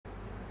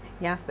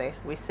Yase,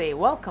 we say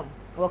welcome.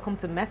 Welcome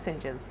to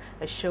Messengers,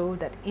 a show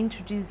that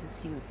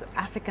introduces you to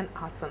African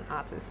arts and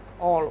artists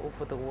all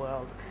over the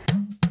world.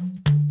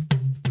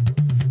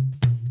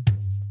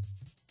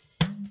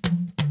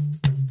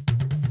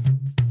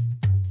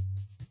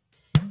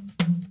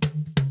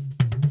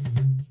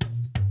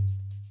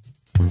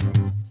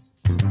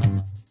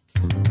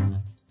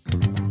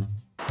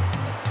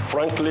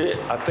 Frankly,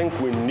 I think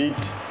we need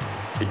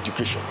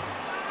education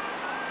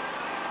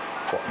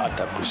for art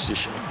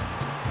appreciation.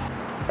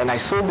 And I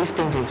sold this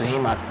painting to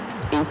him at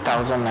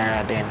 8,000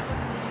 naira then.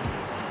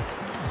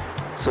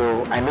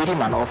 So I made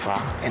him an offer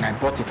and I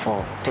bought it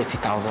for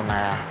 30,000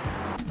 naira.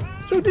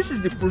 So this is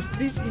the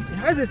prestige. It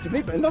has a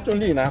significance not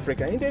only in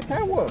Africa, in the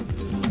entire world.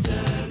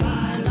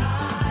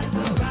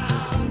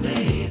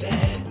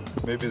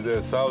 Maybe there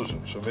are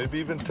thousands, or maybe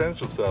even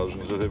tens of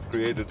thousands that have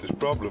created this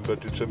problem,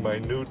 but it's a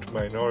minute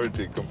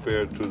minority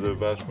compared to the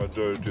vast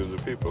majority of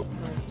the people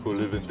who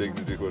live in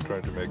dignity, who are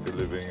trying to make a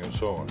living, and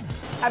so on.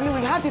 I mean,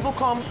 we've had people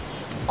come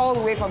all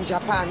the way from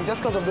Japan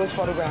just because of those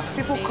photographs.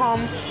 People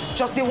come,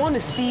 just they want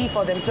to see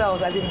for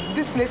themselves, as if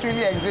this place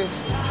really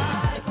exists.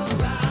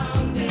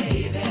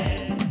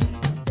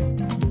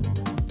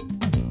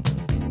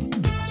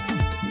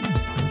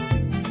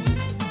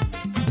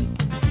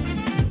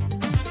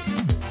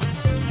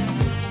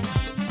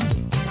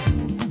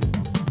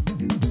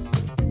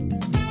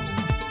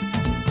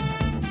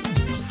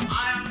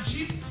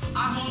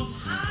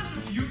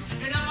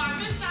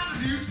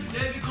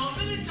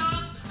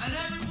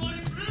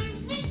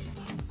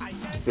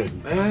 I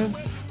said, man,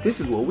 this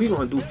is what we're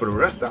gonna do for the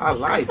rest of our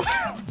life.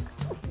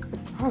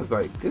 I was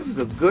like, this is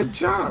a good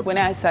job. When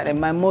I started,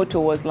 my motto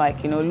was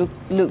like, you know,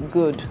 look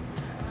good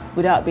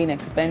without being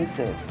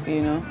expensive, you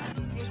know.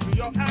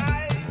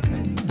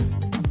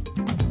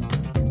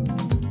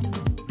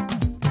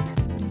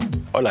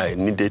 All I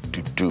needed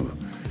to do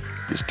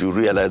is to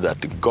realize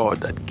that the God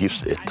that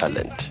gives a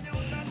talent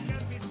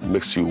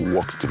makes you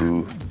walk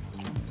through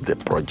the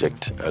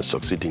project and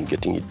succeed in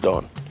getting it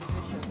done.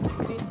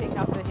 If you take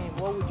after him,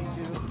 what would you do?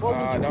 What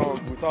would you No,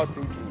 without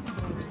thinking.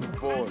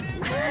 Bored.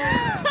 I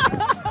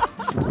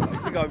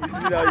think I'll be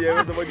sitting out here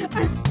when somebody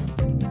thinks.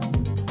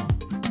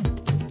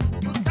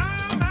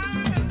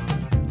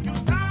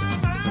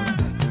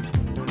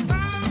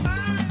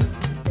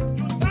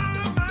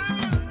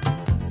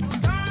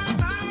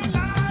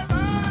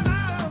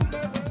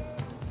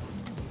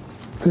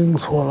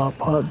 Things fall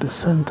apart, the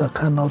center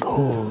cannot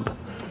hold.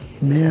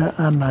 Mere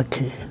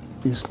anarchy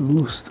is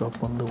loosed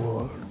upon the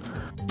world.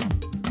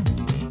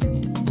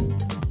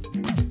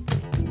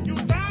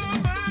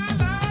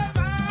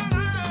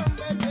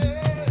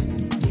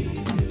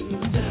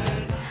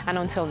 And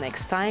until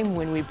next time,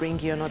 when we bring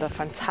you another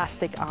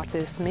fantastic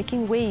artist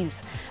making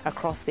waves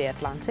across the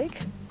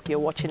Atlantic, you're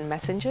watching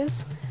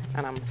Messengers,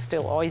 and I'm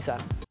still Oiza.